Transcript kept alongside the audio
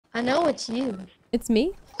I know it's you. It's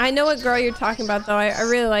me? I know what girl you're talking about, though. I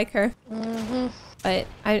really like her. But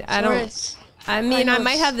I don't... I mean, I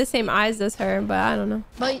might have the same eyes as her, but I don't know.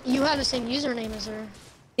 But you have the same username as her.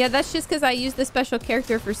 Yeah, that's just because I use the special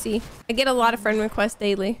character for C. I get a lot of friend requests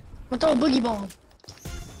daily. I'm gonna throw a boogie bomb.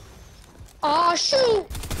 Aw, shoot!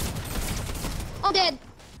 I'm dead.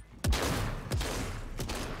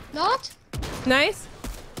 Not? Nice.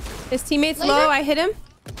 His teammate's low. I hit him.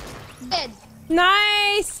 Dead.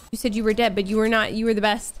 Nice. You said you were dead, but you were not. You were the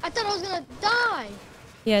best. I thought I was gonna die.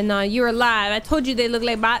 Yeah, no, you were alive. I told you they look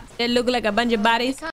like bots. They look like a bunch of bodies.